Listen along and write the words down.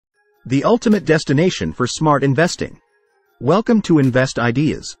the ultimate destination for smart investing. Welcome to Invest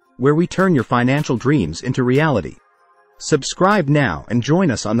Ideas, where we turn your financial dreams into reality. Subscribe now and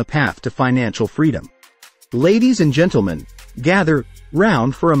join us on the path to financial freedom. Ladies and gentlemen, gather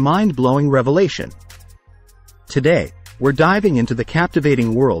round for a mind-blowing revelation. Today, we're diving into the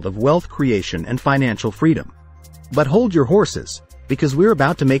captivating world of wealth creation and financial freedom. But hold your horses, because we're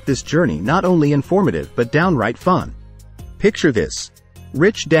about to make this journey not only informative but downright fun. Picture this.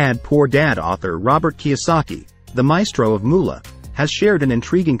 Rich Dad Poor Dad author Robert Kiyosaki, the maestro of moolah, has shared an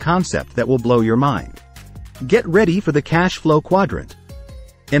intriguing concept that will blow your mind. Get ready for the cash flow quadrant.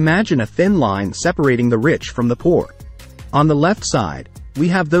 Imagine a thin line separating the rich from the poor. On the left side, we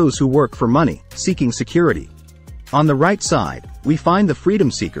have those who work for money, seeking security. On the right side, we find the freedom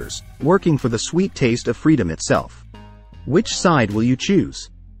seekers, working for the sweet taste of freedom itself. Which side will you choose?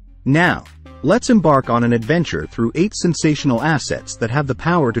 Now, let's embark on an adventure through 8 sensational assets that have the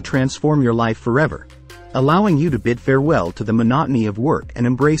power to transform your life forever, allowing you to bid farewell to the monotony of work and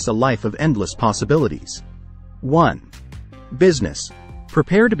embrace a life of endless possibilities. 1. Business.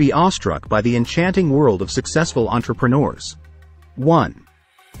 Prepare to be awestruck by the enchanting world of successful entrepreneurs. 1.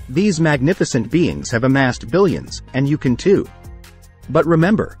 These magnificent beings have amassed billions, and you can too. But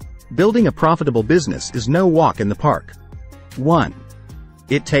remember, building a profitable business is no walk in the park. 1.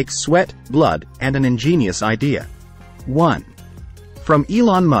 It takes sweat, blood, and an ingenious idea. 1. From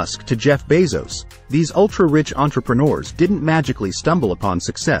Elon Musk to Jeff Bezos, these ultra-rich entrepreneurs didn't magically stumble upon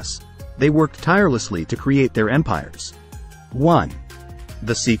success. They worked tirelessly to create their empires. 1.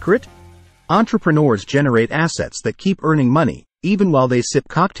 The secret? Entrepreneurs generate assets that keep earning money, even while they sip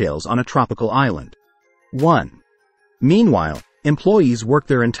cocktails on a tropical island. 1. Meanwhile, employees work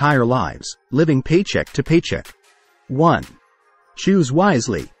their entire lives, living paycheck to paycheck. 1. Choose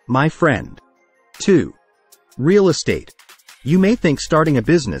wisely, my friend. 2. Real estate. You may think starting a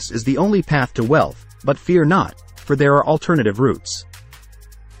business is the only path to wealth, but fear not, for there are alternative routes.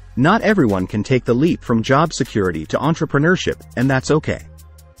 Not everyone can take the leap from job security to entrepreneurship, and that's okay.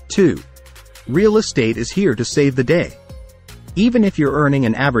 2. Real estate is here to save the day. Even if you're earning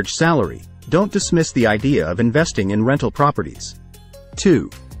an average salary, don't dismiss the idea of investing in rental properties. 2.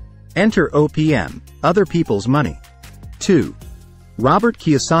 Enter OPM, other people's money. 2. Robert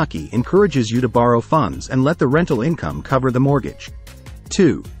Kiyosaki encourages you to borrow funds and let the rental income cover the mortgage.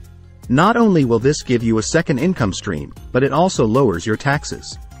 2. Not only will this give you a second income stream, but it also lowers your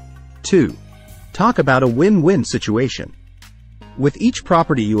taxes. 2. Talk about a win-win situation. With each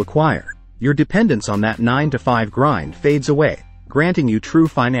property you acquire, your dependence on that 9-to-5 grind fades away, granting you true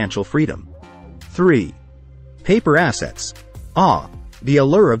financial freedom. 3. Paper assets. The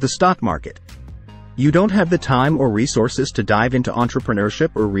allure of the stock market. You don't have the time or resources to dive into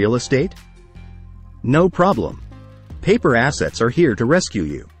entrepreneurship or real estate? No problem. Paper assets are here to rescue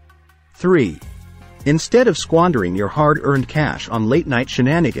you. 3. Instead of squandering your hard-earned cash on late-night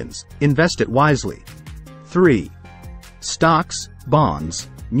shenanigans, invest it wisely. 3. Stocks, bonds,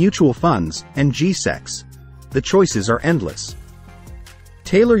 mutual funds, and G-Secs. The choices are endless.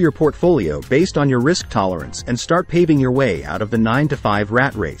 Tailor your portfolio based on your risk tolerance and start paving your way out of the 9-to-5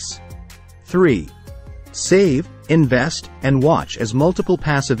 rat race. 3. Save, invest, and watch as multiple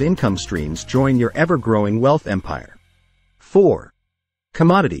passive income streams join your ever-growing wealth empire. 4.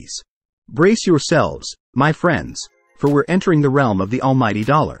 Commodities. Brace yourselves, my friends, for we're entering the realm of the almighty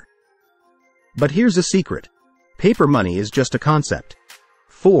dollar. But here's a secret. Paper money is just a concept.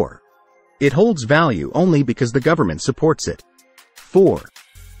 4. It holds value only because the government supports it. 4.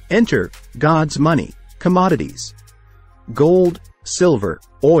 Enter God's money, commodities. Gold, silver,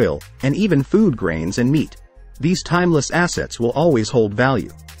 oil, and even food grains and meat. These timeless assets will always hold value.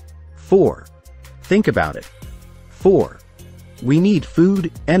 4. Think about it. 4. We need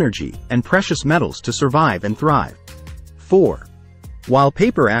food, energy, and precious metals to survive and thrive. 4. While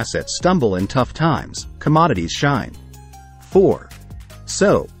paper assets stumble in tough times, commodities shine. 4.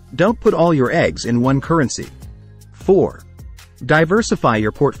 So, don't put all your eggs in one currency. 4. Diversify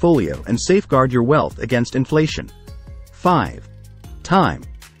your portfolio and safeguard your wealth against inflation. 5. Time.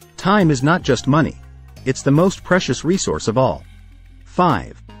 Time is not just money. It's the most precious resource of all.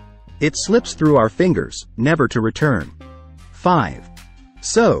 5. It slips through our fingers, never to return. 5.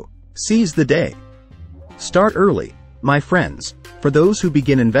 So, seize the day. Start early, my friends, for those who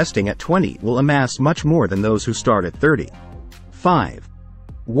begin investing at 20 will amass much more than those who start at 30. 5.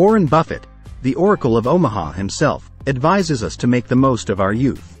 Warren Buffett, the Oracle of Omaha himself, advises us to make the most of our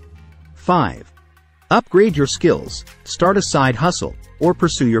youth. 5. Upgrade your skills, start a side hustle, or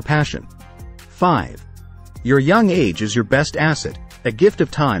pursue your passion. 5. Your young age is your best asset, a gift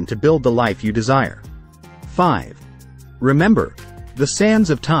of time to build the life you desire. 5. Remember, The sands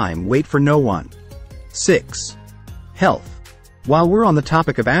of time wait for no one. 6. Health. While we're on the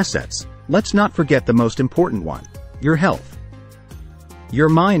topic of assets, let's not forget the most important one, your health. Your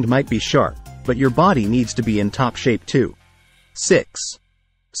mind might be sharp, but your body needs to be in top shape too. 6.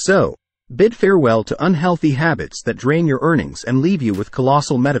 So, bid farewell to unhealthy habits that drain your earnings and leave you with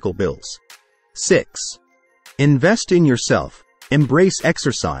colossal medical bills. 6. Invest in yourself, embrace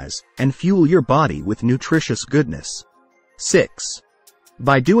exercise, and fuel your body with nutritious goodness. 6.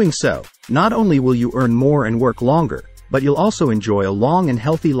 By doing so, not only will you earn more and work longer, but you'll also enjoy a long and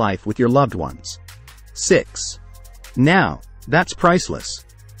healthy life with your loved ones. 6. Now, that's priceless.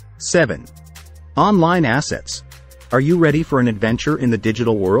 7. Online assets. Are you ready for an adventure in the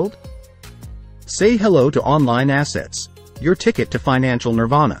digital world? Say hello to online assets, your ticket to financial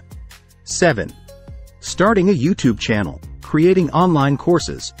nirvana. 7. Starting a YouTube channel, creating online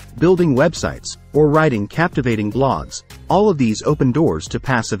courses, building websites, or writing captivating blogs, all of these open doors to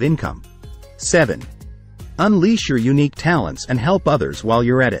passive income. 7. Unleash your unique talents and help others while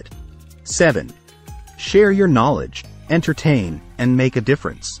you're at it. 7. Share your knowledge, entertain, and make a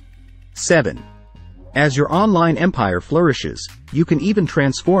difference. 7. As your online empire flourishes, you can even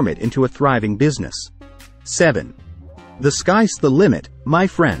transform it into a thriving business. 7. The sky's the limit, my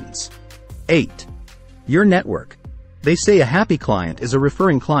friends. 8. Your network. They say a happy client is a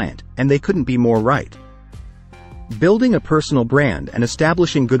referring client, and they couldn't be more right. Building a personal brand and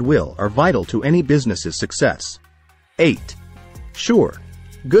establishing goodwill are vital to any business's success. 8. Sure,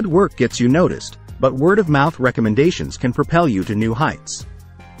 good work gets you noticed, but word-of-mouth recommendations can propel you to new heights.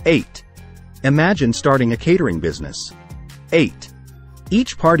 8. Imagine starting a catering business. 8.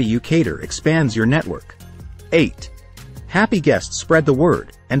 Each party you cater expands your network. 8. Happy guests spread the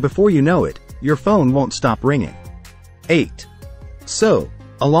word, and before you know it, your phone won't stop ringing. 8. So,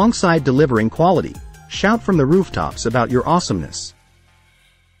 alongside delivering quality, shout from the rooftops about your awesomeness.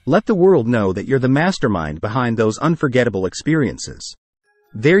 Let the world know that you're the mastermind behind those unforgettable experiences.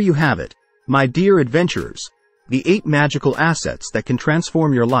 There you have it, my dear adventurers, the 8 magical assets that can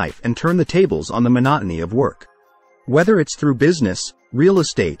transform your life and turn the tables on the monotony of work. Whether it's through business, real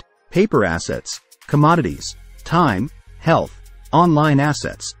estate, paper assets, commodities, time, health, online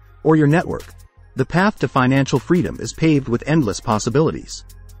assets, or your network, the path to financial freedom is paved with endless possibilities.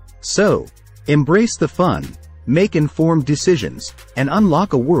 So, embrace the fun, make informed decisions, and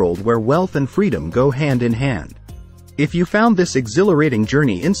unlock a world where wealth and freedom go hand in hand. If you found this exhilarating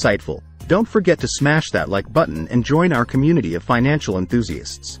journey insightful, don't forget to smash that like button and join our community of financial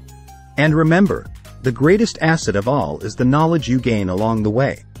enthusiasts. And remember, the greatest asset of all is the knowledge you gain along the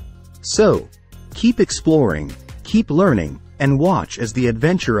way. So, keep exploring, keep learning, and watch as the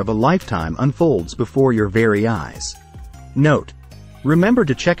adventure of a lifetime unfolds before your very eyes. Note: remember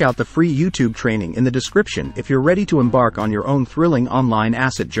to check out the free YouTube training in the description if you're ready to embark on your own thrilling online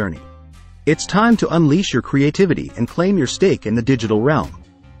asset journey. It's time to unleash your creativity and claim your stake in the digital realm.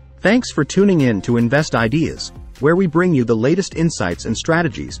 Thanks for tuning in to Invest Ideas, where we bring you the latest insights and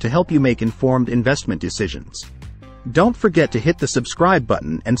strategies to help you make informed investment decisions. Don't forget to hit the subscribe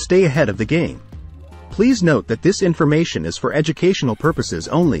button and stay ahead of the game. Please note that this information is for educational purposes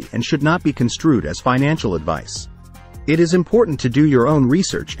only and should not be construed as financial advice. It is important to do your own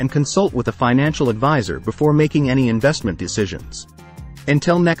research and consult with a financial advisor before making any investment decisions.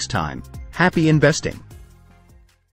 Until next time, happy investing.